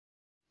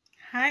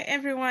Hi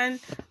everyone,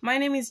 my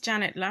name is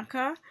Janet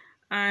Laka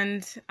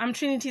and I'm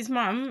Trinity's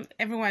mom.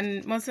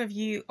 Most of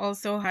you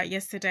also heard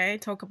yesterday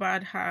talk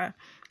about her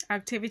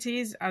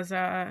activities as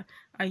a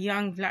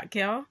young black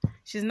girl.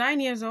 She's 9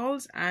 years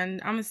old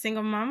and I'm a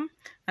single mom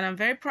and I'm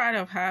very proud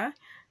of her.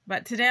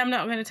 But today I'm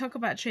not going to talk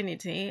about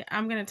Trinity.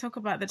 I'm going to talk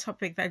about the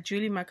topic that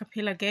Julie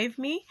Macapila gave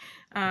me,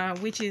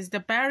 which is the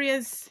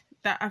barriers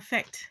that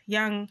affect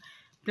young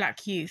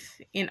black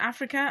youth in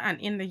Africa and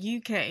in the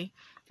UK.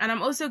 And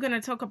I'm also going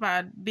to talk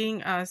about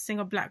being a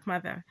single black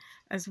mother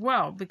as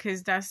well,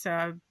 because that's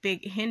a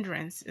big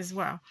hindrance as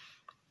well.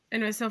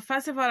 Anyway, so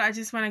first of all, I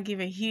just want to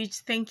give a huge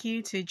thank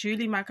you to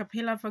Julie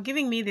Macapila for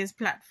giving me this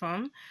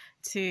platform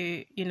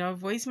to,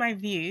 voice my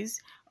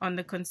views on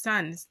the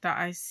concerns that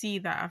I see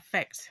that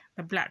affect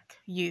the black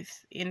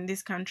youth in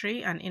this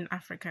country and in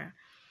Africa.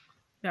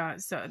 Yeah,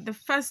 so the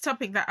first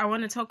topic that I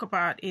want to talk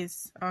about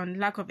is on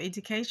lack of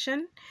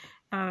education.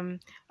 A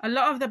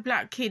lot of the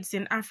black kids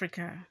in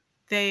Africa,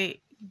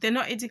 they're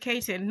not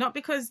educated, not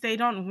because they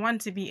don't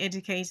want to be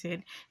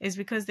educated, it's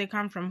because they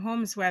come from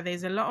homes where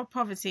there's a lot of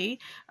poverty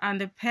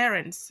and the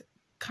parents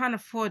can't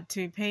afford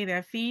to pay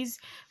their fees.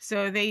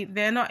 So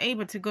they're not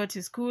able to go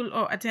to school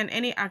or attend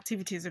any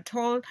activities at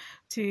all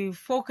to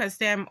focus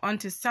them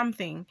onto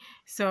something.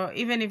 So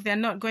even if they're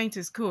not going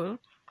to school,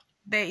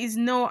 there is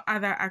no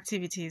other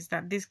activities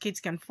that these kids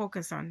can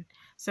focus on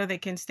so they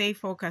can stay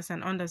focused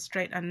and on the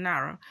straight and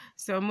narrow.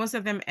 So most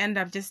of them end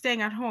up just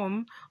staying at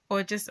home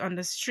or just on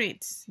the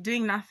streets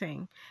doing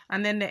nothing,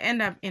 and then they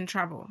end up in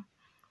trouble.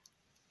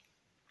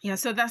 Yeah,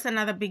 so that's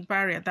another big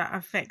barrier that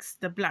affects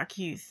the black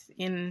youth,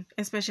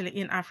 especially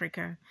in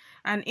Africa.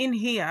 And in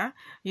here,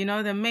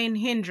 the main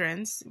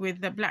hindrance with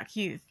the black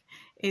youth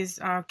is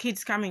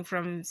kids coming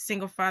from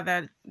single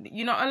father.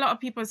 A lot of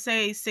people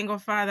say single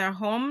father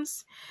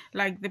homes,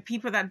 like the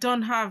people that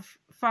don't have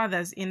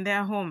fathers in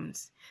their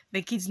homes.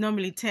 The kids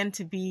normally tend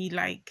to be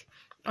like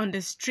on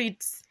the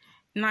streets,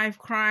 knife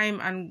crime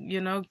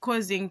and,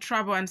 causing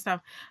trouble and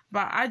stuff.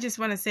 But I just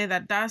want to say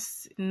that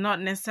that's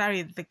not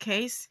necessarily the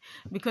case,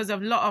 because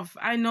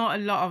I know a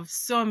lot of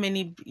so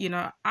many,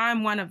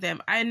 I'm one of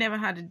them. I never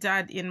had a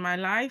dad in my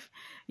life,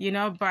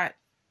 but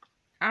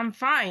I'm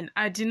fine.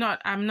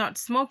 I'm not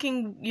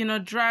smoking,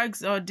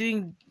 drugs or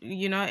doing,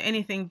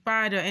 anything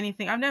bad or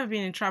anything. I've never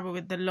been in trouble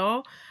with the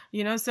law,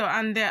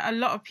 and there are a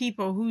lot of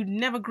people who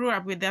never grew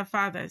up with their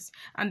fathers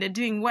and they're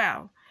doing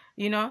well,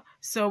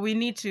 So we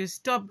need to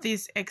stop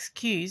this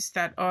excuse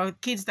or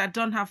kids that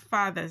don't have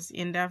fathers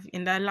in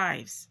their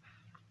lives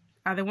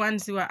are the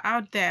ones who are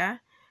out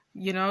there,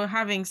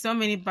 having so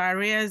many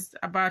barriers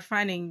about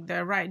finding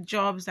the right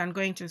jobs and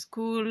going to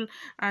school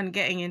and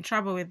getting in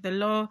trouble with the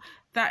law.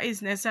 That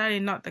is necessarily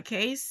not the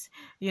case.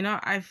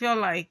 I feel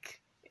like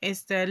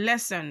it's the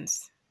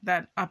lessons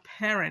that a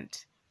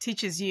parent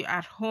teaches you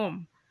at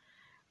home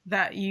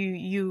that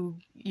you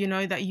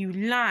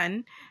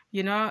learn,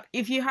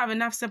 if you have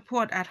enough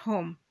support at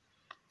home,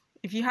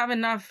 if you have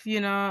enough,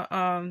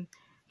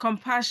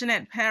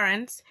 compassionate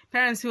parents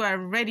who are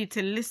ready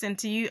to listen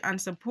to you and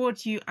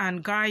support you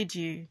and guide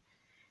you,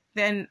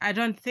 then I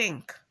don't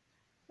think,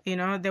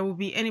 there will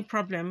be any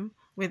problem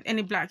with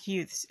any black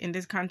youths in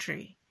this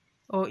country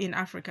or in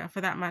Africa for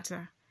that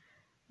matter,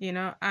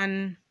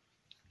 and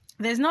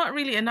there's not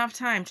really enough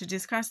time to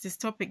discuss this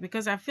topic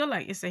because I feel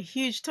like it's a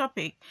huge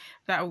topic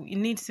that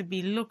needs to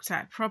be looked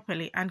at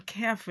properly and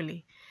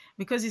carefully,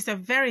 because it's a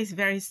very,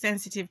 very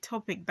sensitive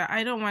topic that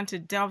I don't want to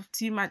delve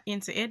too much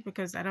into it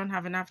because I don't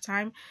have enough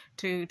time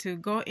to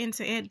go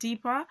into it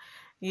deeper,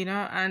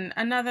 And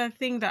another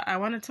thing that I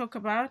want to talk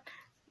about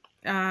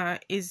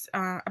is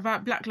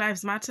about Black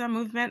Lives Matter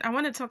movement. I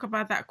want to talk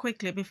about that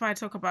quickly before I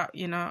talk about,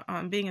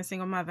 being a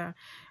single mother.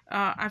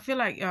 I feel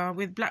like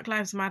with Black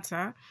Lives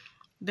Matter,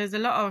 there's a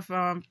lot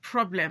of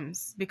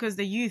problems because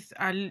the youth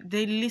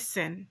they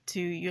listen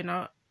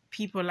to,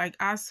 people like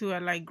us who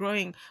are like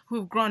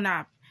who've grown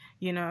up,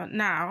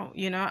 now,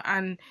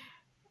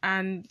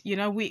 and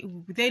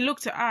they look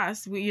to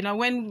us.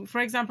 When,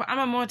 for example, I'm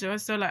a model,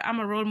 so like I'm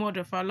a role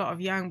model for a lot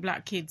of young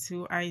black kids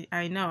who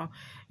I know,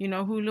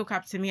 who look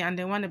up to me and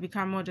they want to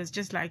become models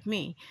just like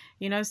me,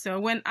 so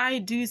when I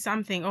do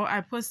something or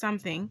I post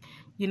something,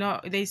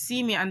 they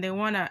see me and they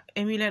want to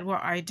emulate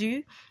what I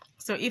do.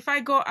 So if I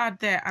go out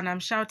there and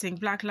I'm shouting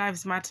Black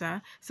Lives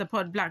Matter,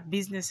 support black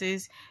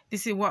businesses,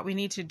 this is what we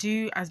need to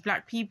do as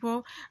black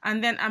people,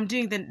 and then I'm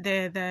doing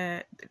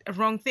the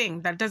wrong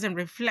thing that doesn't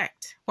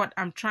reflect what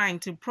I'm trying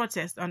to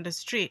protest on the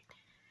street,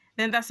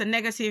 then that's a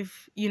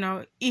negative,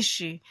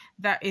 issue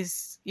that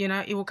is,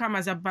 it will come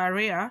as a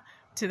barrier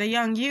to the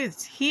young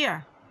youth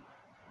here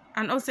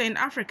and also in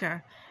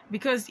Africa.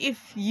 Because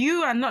if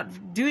you are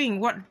not doing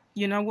what,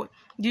 you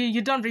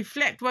don't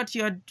reflect what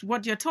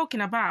you're talking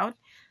about,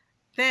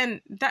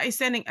 then that is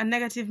sending a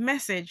negative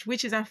message,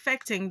 which is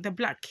affecting the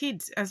black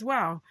kids as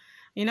well,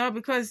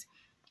 because,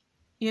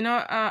 a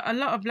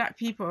lot of black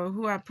people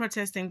who are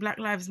protesting Black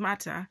Lives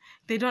Matter,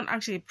 they don't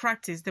actually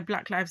practice the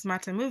Black Lives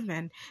Matter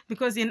movement,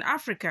 because in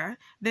Africa,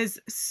 there's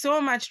so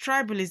much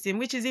tribalism,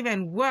 which is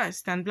even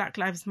worse than Black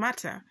Lives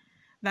Matter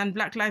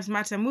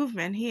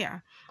movement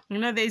here, You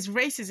know, there's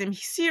racism,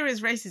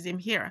 serious racism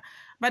here,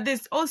 but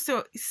there's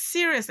also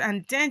serious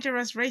and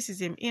dangerous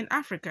racism in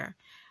Africa.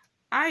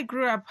 I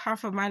grew up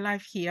half of my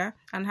life here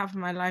and half of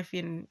my life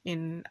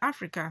in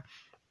Africa.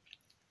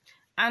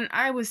 And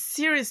I was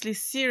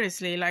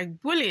seriously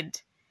like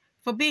bullied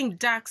for being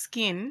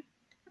dark-skinned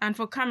and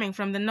for coming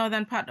from the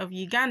northern part of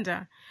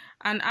Uganda.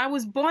 And I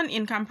was born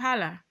in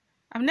Kampala.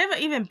 I've never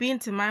even been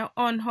to my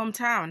own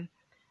hometown,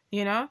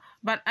 you know,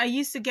 but I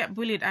used to get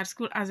bullied at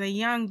school as a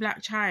young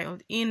black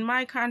child in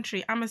my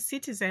country. I'm a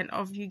citizen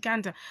of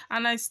Uganda,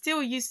 and I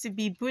still used to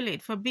be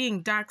bullied for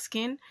being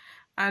dark-skinned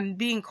and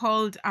being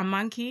called a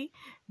monkey,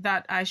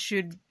 that I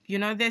should, you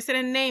know, there's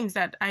certain names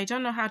that I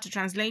don't know how to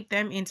translate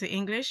them into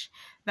English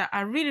that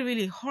are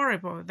really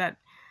horrible, that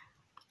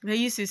they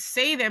used to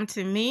say them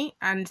to me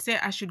and say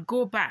I should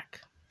go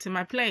back to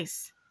my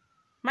place.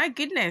 My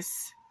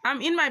goodness,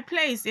 I'm in my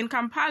place in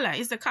Kampala.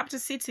 It's the capital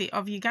city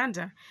of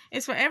Uganda.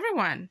 It's for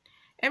everyone.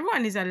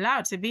 Everyone is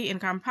allowed to be in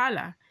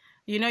Kampala.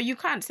 You know, you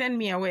can't send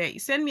me away.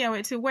 Send me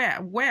away to where?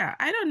 Where?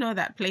 I don't know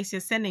that place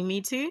you're sending me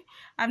to.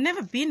 I've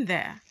never been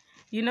there.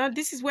 You know,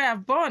 this is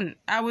where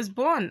I was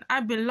born. I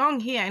belong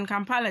here in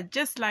Kampala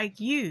just like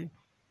you.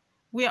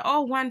 We are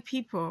all one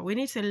people. We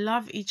need to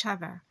love each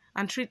other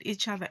and treat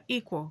each other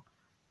equal.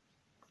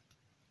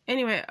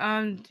 Anyway,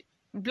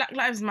 Black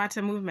Lives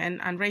Matter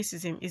movement and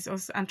racism is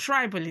also, and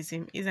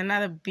tribalism is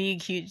another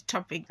big, huge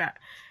topic that,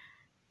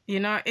 you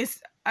know,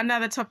 it's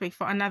another topic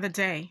for another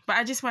day. But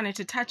I just wanted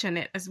to touch on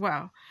it as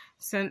well.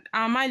 So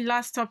my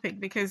last topic,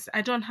 because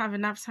I don't have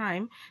enough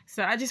time.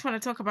 So I just want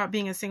to talk about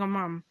being a single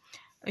mom.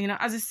 You know,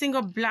 as a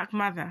single black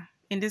mother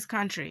in this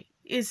country,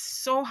 it's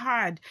so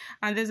hard.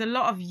 And there's a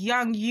lot of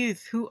young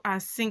youth who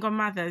are single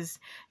mothers.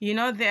 You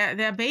know,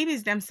 they're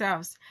babies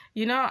themselves.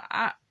 You know,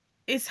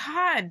 it's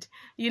hard,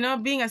 you know,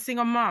 being a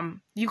single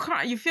mom. You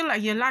feel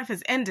like your life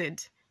has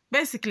ended.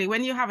 Basically,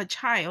 when you have a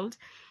child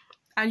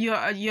and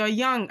you're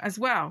young as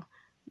well,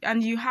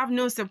 and you have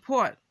no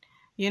support,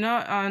 you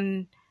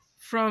know,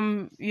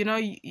 from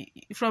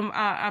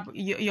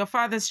your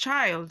father's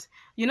child,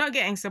 you're not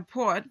getting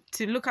support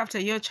to look after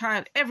your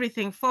child.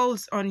 Everything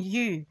falls on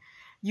you.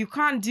 You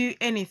can't do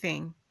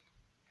anything.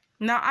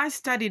 Now, I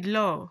studied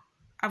law.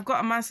 I've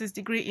got a master's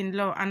degree in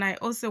law, and I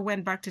also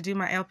went back to do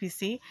my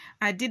LPC.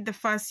 I did the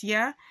first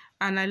year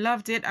and I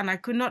loved it, and I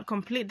could not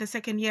complete the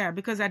second year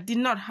because I did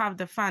not have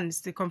the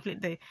funds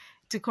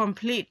to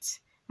complete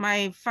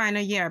my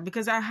final year,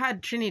 because I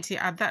had Trinity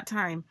at that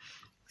time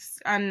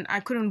and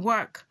I couldn't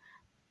work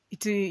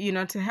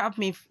to help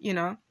me,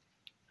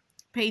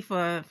 pay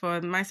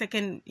for my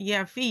second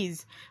year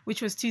fees,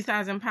 which was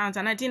 £2,000,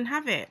 and I didn't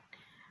have it.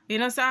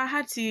 So I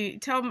had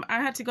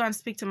to go and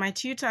speak to my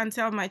tutor and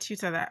tell my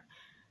tutor that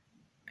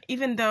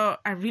even though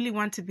I really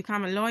want to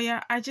become a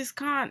lawyer, I just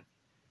can't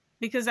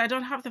because I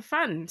don't have the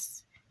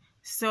funds.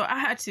 So I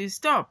had to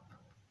stop.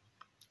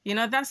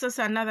 That's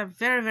also another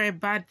very, very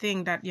bad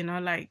thing that,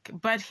 like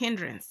bad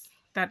hindrance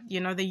that,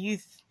 the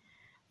youth,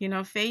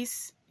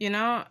 face,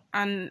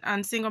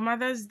 and single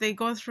mothers, they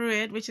go through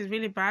it, which is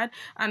really bad.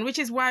 And which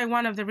is why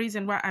one of the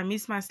reasons why I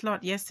missed my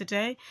slot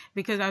yesterday,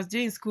 because I was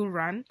doing school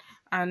run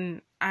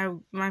and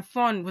my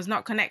phone was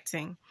not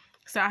connecting.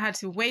 So I had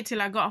to wait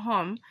till I got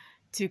home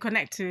to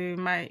connect to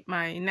my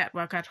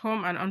network at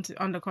home and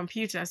on the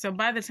computer. So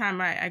by the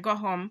time I got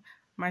home,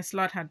 my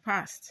slot had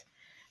passed,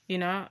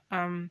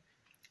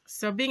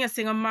 So being a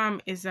single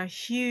mom is a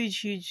huge,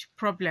 huge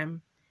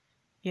problem,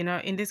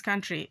 in this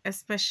country,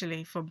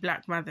 especially for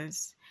Black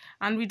mothers.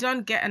 And we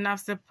don't get enough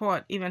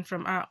support even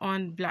from our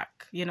own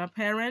Black,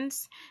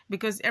 parents,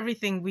 because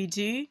everything we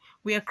do,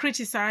 we are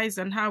criticized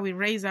on how we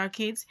raise our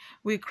kids.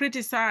 We're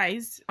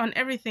criticized on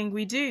everything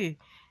we do.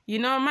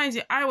 Mind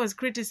you, I was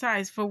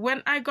criticized for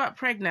when I got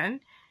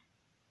pregnant.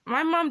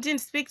 My mom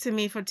didn't speak to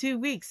me for 2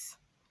 weeks.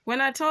 When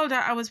I told her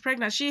I was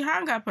pregnant, she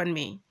hung up on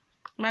me.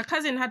 My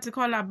cousin had to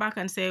call her back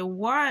and say,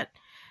 what?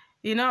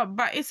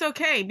 But it's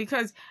okay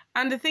because,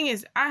 and the thing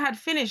is, I had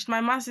finished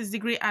my master's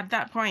degree at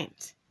that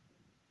point.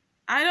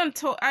 I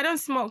don't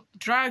smoke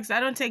drugs. I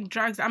don't take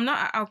drugs. I'm not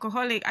an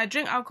alcoholic. I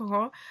drink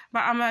alcohol,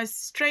 but I'm a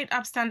straight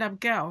up stand-up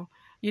girl.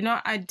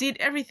 I did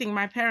everything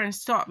my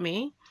parents taught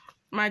me.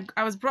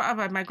 I was brought up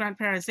by my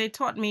grandparents. They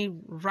taught me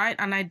right,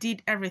 and I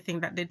did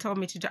everything that they told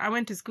me to do. I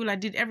went to school. I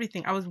did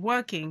everything. I was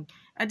working.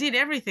 I did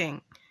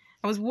everything.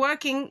 I was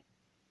working.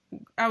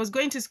 I was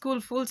going to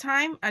school full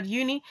time at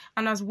uni,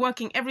 and I was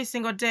working every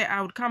single day.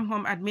 I would come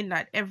home at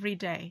midnight every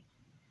day.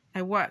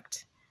 I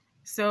worked.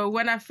 So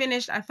when I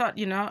finished, I thought,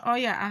 oh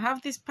yeah, I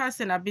have this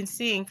person I've been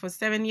seeing for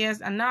 7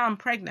 years, and now I'm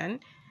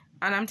pregnant,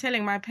 and I'm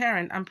telling my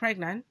parent I'm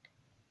pregnant,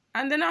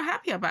 and they're not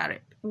happy about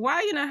it. Why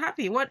are you not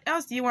happy? What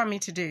else do you want me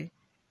to do?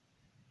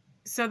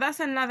 So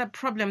that's another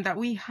problem that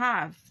we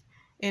have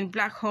in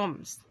Black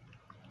homes.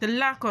 The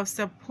lack of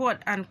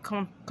support and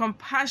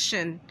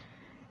compassion,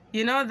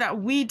 that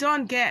we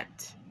don't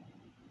get,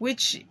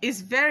 which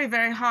is very,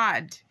 very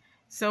hard.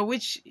 So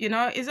which,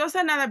 is also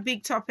another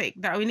big topic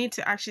that we need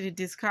to actually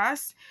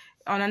discuss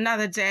on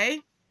another day,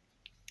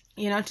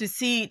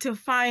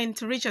 to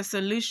reach a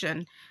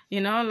solution,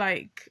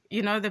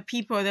 the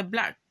people, the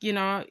Black,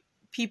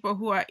 people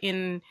who are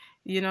in,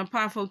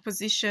 powerful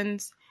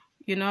positions,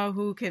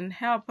 who can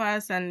help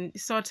us and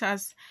sort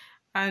us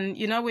and,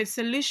 with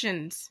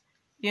solutions,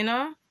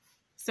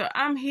 So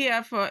I'm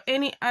here for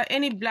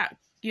any Black,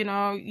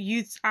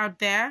 youths out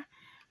there.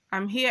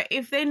 I'm here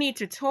if they need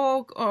to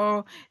talk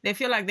or they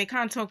feel like they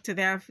can't talk to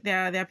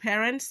their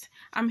parents.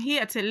 I'm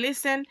here to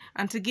listen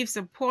and to give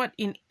support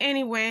in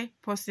any way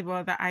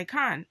possible that I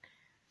can.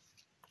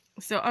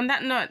 So on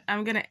that note,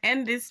 I'm going to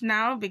end this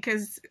now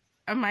because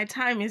my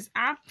time is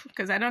up,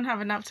 because I don't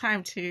have enough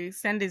time to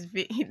send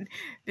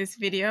this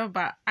video,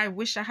 but I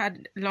wish I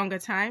had longer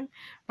time.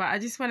 But I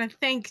just want to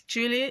thank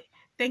Julie.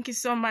 Thank you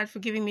so much for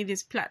giving me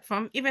this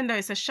platform. Even though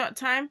it's a short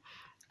time,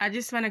 I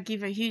just want to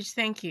give a huge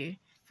thank you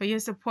for your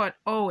support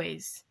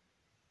always.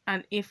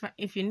 And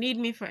if you need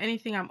me for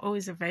anything, I'm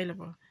always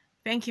available.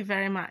 Thank you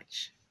very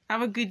much.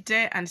 Have a good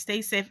day and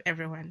stay safe,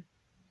 everyone.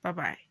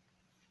 Bye-bye.